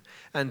doorframe.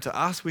 And to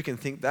us, we can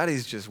think that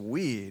is just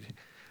weird.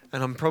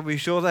 And I'm probably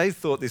sure they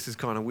thought this is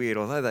kind of weird,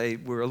 although they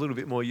were a little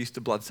bit more used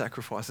to blood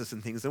sacrifices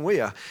and things than we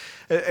are.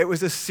 It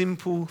was a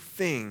simple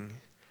thing.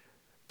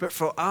 But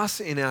for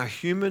us in our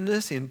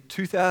humanness in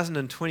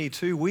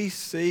 2022, we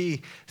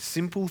see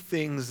simple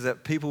things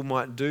that people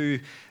might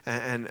do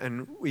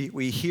and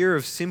we hear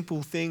of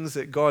simple things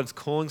that God's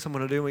calling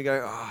someone to do and we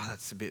go, oh,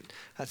 that's a bit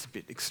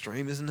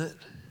extreme, isn't it?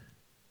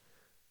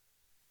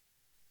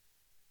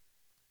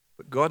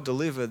 But God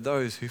delivered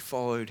those who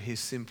followed his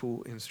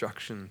simple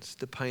instructions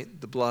to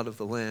paint the blood of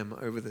the lamb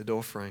over the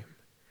doorframe.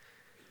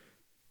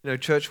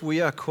 Church,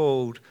 we are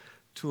called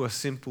to a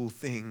simple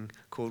thing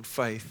called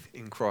faith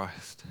in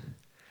Christ.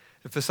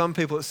 And for some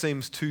people, it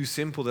seems too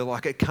simple. They're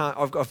like,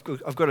 I've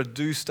got to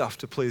do stuff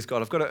to please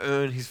God. I've got to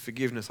earn his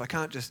forgiveness. I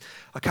can't just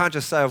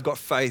say I've got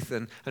faith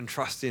and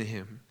trust in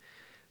him.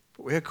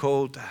 But we're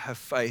called to have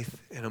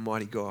faith in a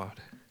mighty God.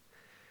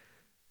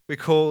 We're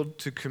called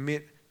to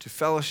commit to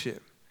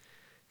fellowship,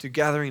 to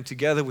gathering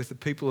together with the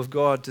people of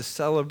God, to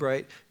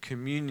celebrate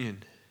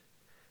communion.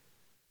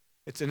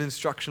 It's an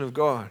instruction of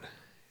God.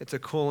 It's a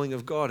calling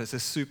of God. It's a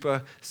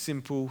super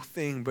simple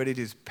thing, but it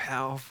is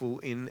powerful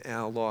in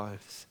our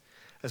lives.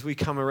 As we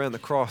come around the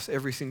cross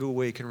every single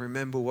week and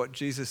remember what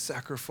Jesus'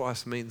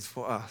 sacrifice means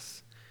for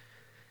us.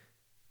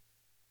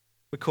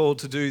 We're called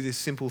to do this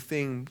simple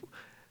thing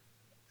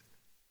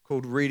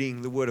called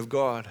reading the Word of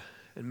God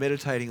and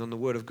meditating on the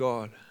Word of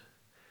God.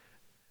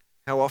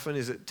 How often?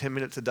 Is it 10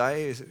 minutes a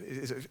day?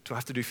 Do I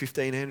have to do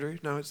 15, Andrew?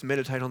 No, it's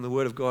meditate on the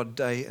Word of God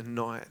day and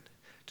night.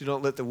 Do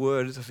not let the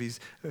words of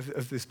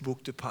this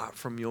book depart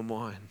from your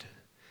mind.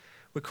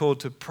 We're called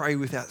to pray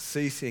without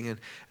ceasing.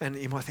 And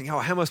you might think, how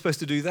am I supposed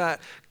to do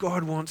that?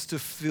 God wants to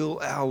fill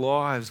our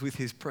lives with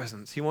his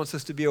presence. He wants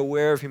us to be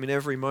aware of him in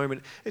every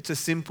moment. It's a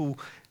simple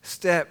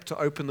step to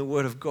open the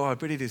Word of God,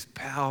 but it is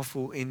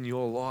powerful in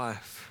your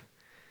life.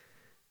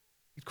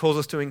 It calls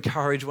us to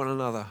encourage one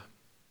another.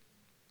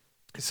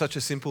 It's such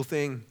a simple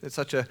thing. It's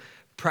such a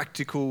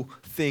practical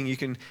thing. You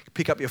can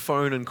pick up your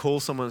phone and call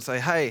someone and say,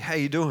 hey, how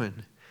you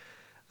doing?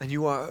 And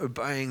you are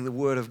obeying the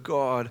Word of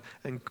God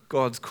and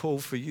God's call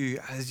for you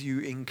as you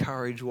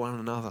encourage one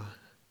another.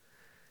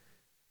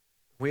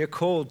 We are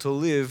called to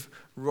live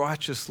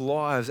righteous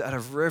lives out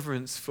of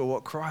reverence for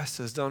what Christ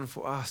has done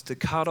for us, to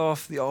cut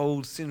off the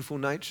old sinful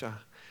nature,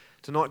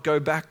 to not go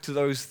back to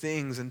those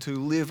things, and to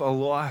live a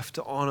life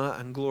to honor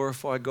and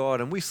glorify God.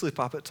 And we slip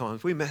up at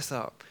times. We mess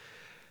up.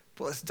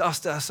 But let's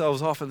dust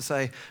ourselves off and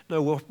say,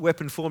 no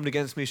weapon formed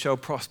against me shall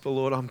prosper,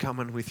 Lord, I'm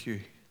coming with you.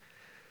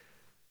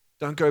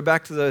 Don't go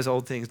back to those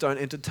old things. Don't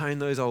entertain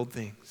those old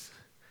things.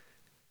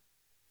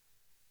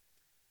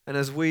 And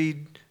as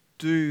we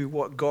do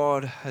what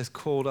God has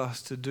called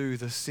us to do,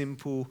 the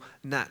simple,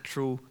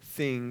 natural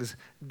things,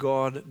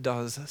 God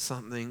does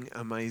something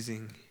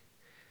amazing.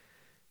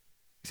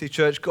 See,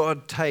 church,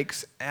 God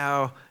takes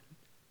our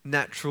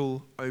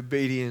natural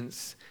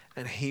obedience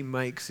and he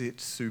makes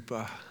it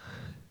super.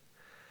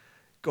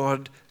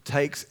 God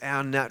takes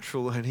our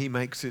natural and he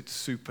makes it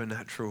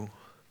supernatural.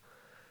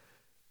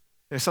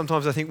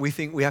 Sometimes I think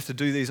we have to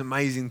do these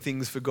amazing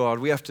things for God.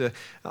 We have to,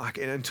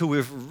 until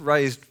we've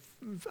raised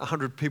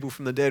 100 people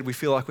from the dead, we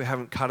feel like we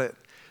haven't cut it.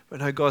 But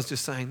no, God's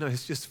just saying, no,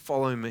 it's just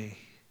follow me.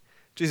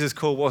 Jesus'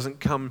 call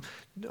wasn't come,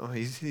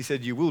 he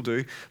said you will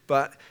do,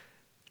 but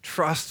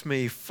trust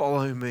me,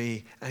 follow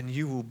me, and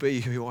you will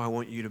be who I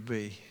want you to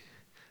be.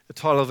 The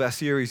title of our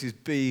series is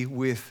Be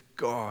With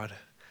God.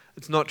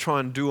 It's not try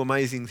and do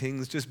amazing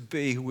things, just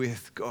be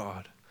with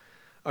God.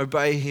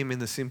 Obey him in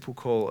the simple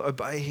call.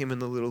 Obey him in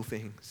the little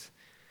things.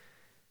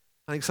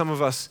 I think some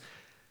of us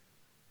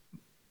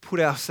put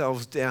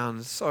ourselves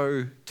down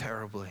so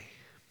terribly.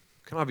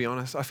 Can I be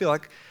honest? I feel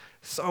like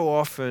so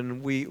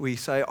often we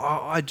say,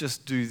 I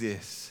just do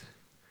this.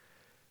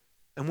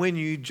 And when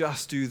you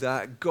just do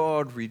that,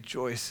 God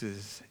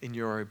rejoices in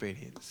your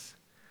obedience.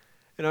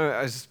 You know,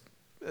 as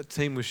a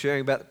team was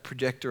sharing about the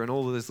projector and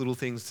all of those little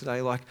things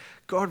today, like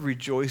God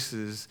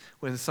rejoices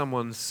when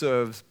someone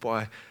serves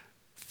by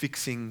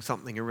fixing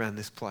something around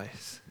this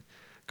place.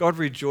 God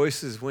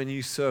rejoices when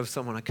you serve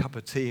someone a cup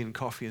of tea and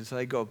coffee and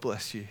say, God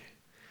bless you.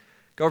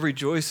 God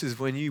rejoices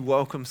when you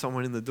welcome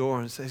someone in the door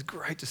and says,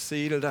 great to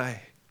see you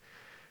today.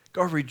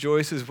 God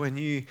rejoices when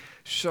you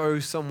show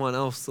someone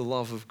else the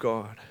love of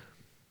God.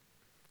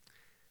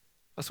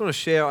 I just want to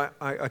share,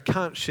 I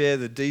can't share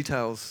the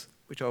details,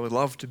 which I would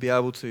love to be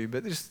able to,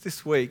 but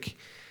this week,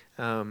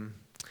 there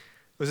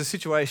was a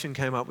situation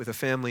came up with a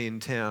family in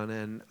town,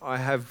 and I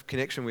have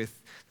connection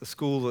with the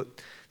school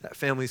that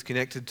family's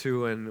connected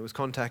to, and it was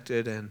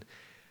contacted, and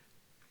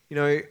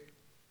like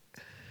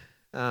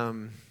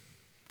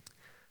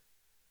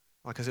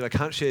I said, I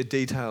can't share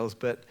details,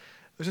 but it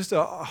was just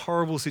a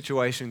horrible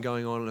situation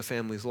going on in a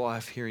family's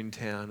life here in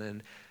town,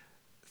 and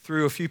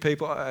through a few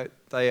people,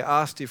 they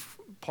asked if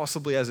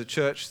possibly as a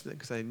church,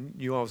 because they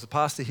knew I was a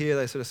pastor here,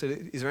 they sort of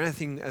said, is there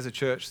anything as a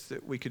church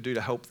that we could do to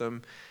help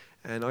them?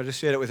 And I just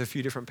shared it with a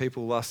few different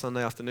people last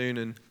Sunday afternoon,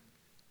 and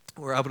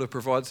we were able to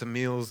provide some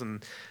meals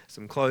and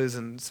some clothes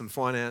and some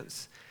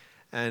finance.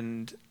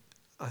 And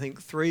I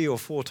think 3 or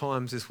 4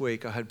 times this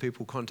week I had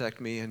people contact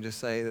me and just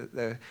say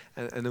that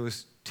and there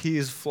was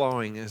tears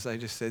flowing as they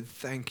just said,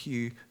 thank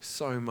you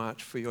so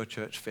much for your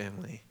church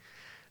family.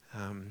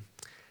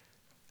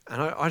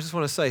 And I just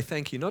want to say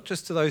thank you, not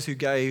just to those who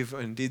gave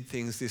and did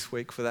things this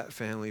week for that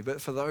family, but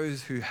for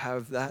those who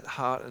have that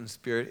heart and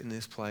spirit in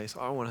this place,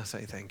 I want to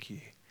say thank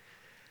you.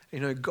 You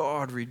know,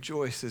 God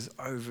rejoices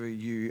over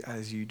you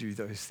as you do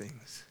those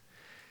things.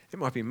 It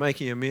might be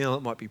making a meal,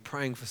 it might be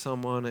praying for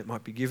someone, it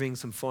might be giving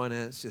some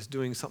finance, just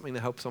doing something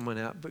to help someone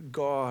out, but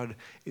God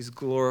is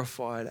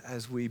glorified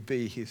as we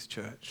be his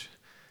church.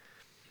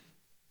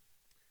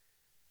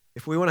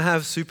 If we want to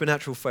have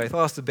supernatural faith,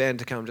 I'll ask the band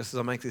to come just as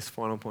I make this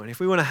final point. If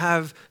we want to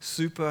have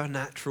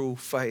supernatural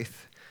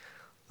faith,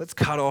 let's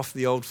cut off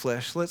the old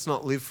flesh. Let's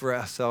not live for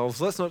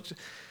ourselves. Let's not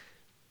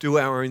do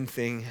our own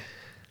thing.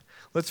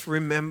 Let's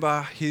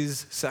remember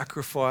his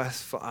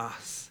sacrifice for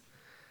us.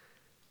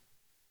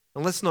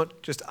 And let's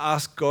not just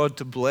ask God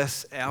to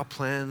bless our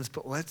plans,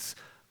 but let's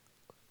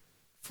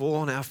fall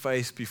on our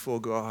face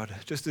before God,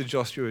 just as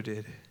Joshua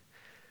did.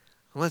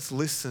 And let's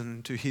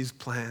listen to his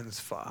plans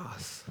for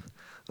us.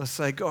 Let's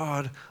say,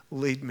 God,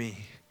 lead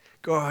me.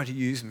 God,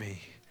 use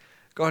me.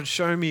 God,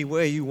 show me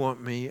where you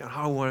want me.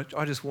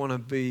 I just want to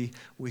be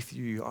with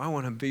you. I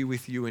want to be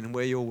with you in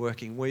where you're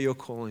working, where you're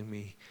calling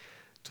me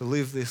to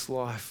live this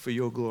life for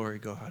your glory,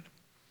 God.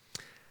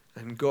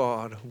 And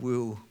God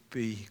will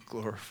be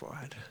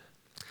glorified.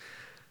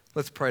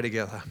 Let's pray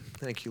together.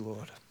 Thank you,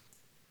 Lord.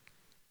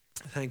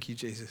 Thank you,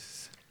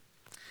 Jesus.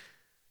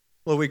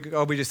 Lord,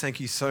 God, we just thank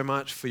you so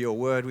much for your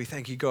word. We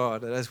thank you,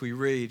 God, that as we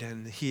read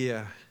and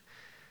hear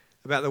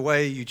about the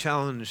way you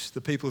challenged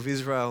the people of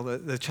Israel,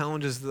 the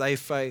challenges that they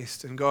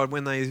faced, and God,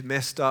 when they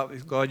messed up,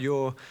 God,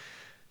 your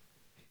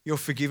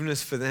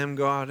forgiveness for them,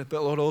 God,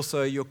 but Lord,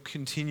 also your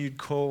continued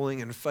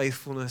calling and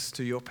faithfulness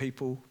to your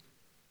people.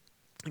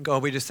 And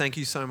God, we just thank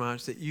you so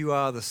much that you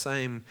are the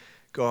same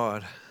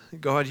God.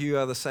 God, you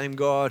are the same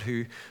God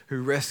who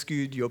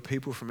rescued your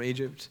people from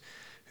Egypt,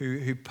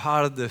 who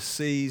parted the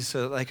seas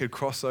so that they could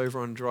cross over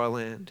on dry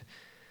land.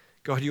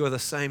 God, you are the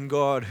same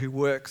God who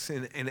works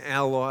in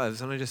our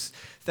lives. And I just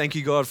thank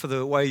you, God, for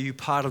the way you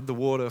parted the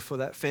water for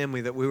that family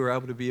that we were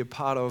able to be a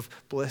part of,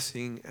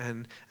 blessing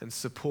and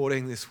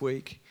supporting this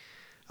week.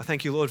 I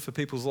thank you, Lord, for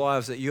people's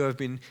lives that you have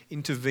been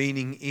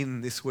intervening in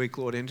this week,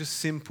 Lord, in just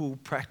simple,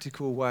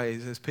 practical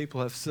ways as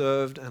people have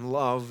served and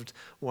loved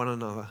one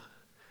another.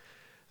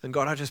 And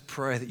God, I just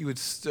pray that you would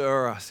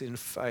stir us in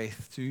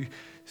faith to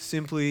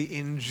simply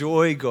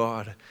enjoy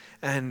God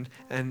and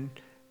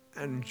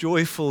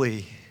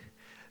joyfully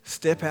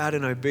step out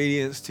in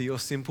obedience to your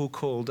simple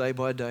call day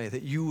by day,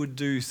 that you would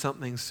do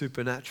something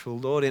supernatural,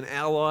 Lord, in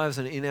our lives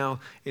and in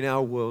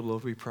our world,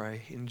 Lord, we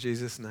pray, in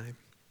Jesus' name.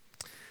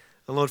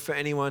 And Lord, for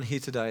anyone here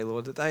today,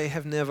 Lord, that they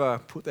have never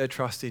put their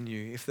trust in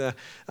you, if the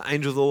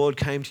angel of the Lord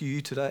came to you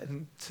today,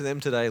 to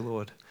them today,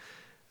 Lord,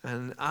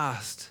 and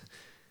asked,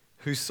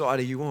 whose side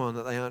are you on,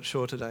 that they aren't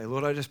sure today,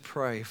 Lord, I just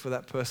pray for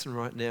that person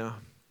right now.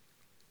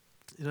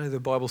 You know, the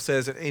Bible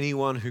says that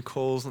anyone who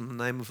calls on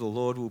the name of the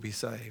Lord will be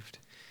saved.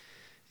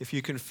 If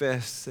you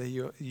confess that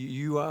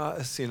you are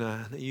a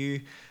sinner, that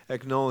you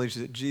acknowledge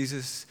that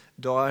Jesus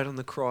died on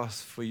the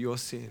cross for your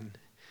sin,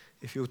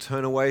 if you'll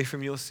turn away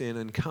from your sin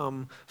and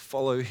come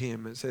follow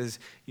him, it says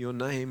your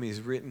name is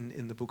written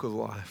in the book of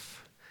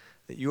life,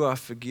 that you are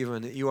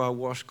forgiven, that you are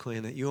washed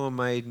clean, that you are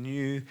made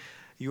new,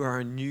 you are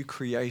a new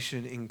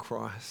creation in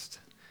Christ.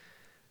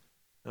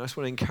 And I just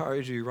want to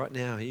encourage you right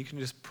now, you can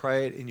just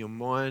pray it in your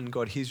mind.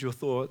 God hears your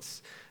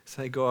thoughts.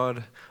 Say,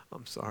 God,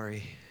 I'm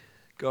sorry.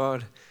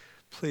 God,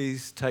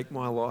 please take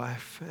my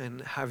life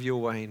and have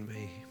your way in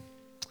me.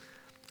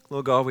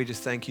 Lord God, we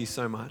just thank you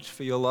so much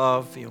for your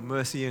love, for your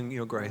mercy and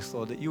your grace,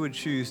 Lord, that you would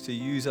choose to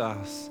use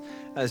us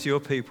as your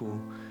people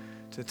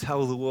to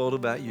tell the world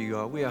about you,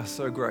 God. We are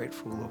so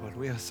grateful, Lord.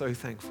 We are so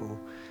thankful.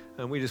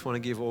 And we just want to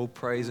give all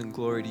praise and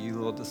glory to you,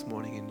 Lord, this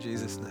morning in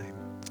Jesus' name.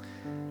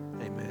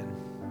 Amen.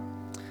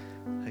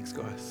 Thanks,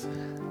 guys.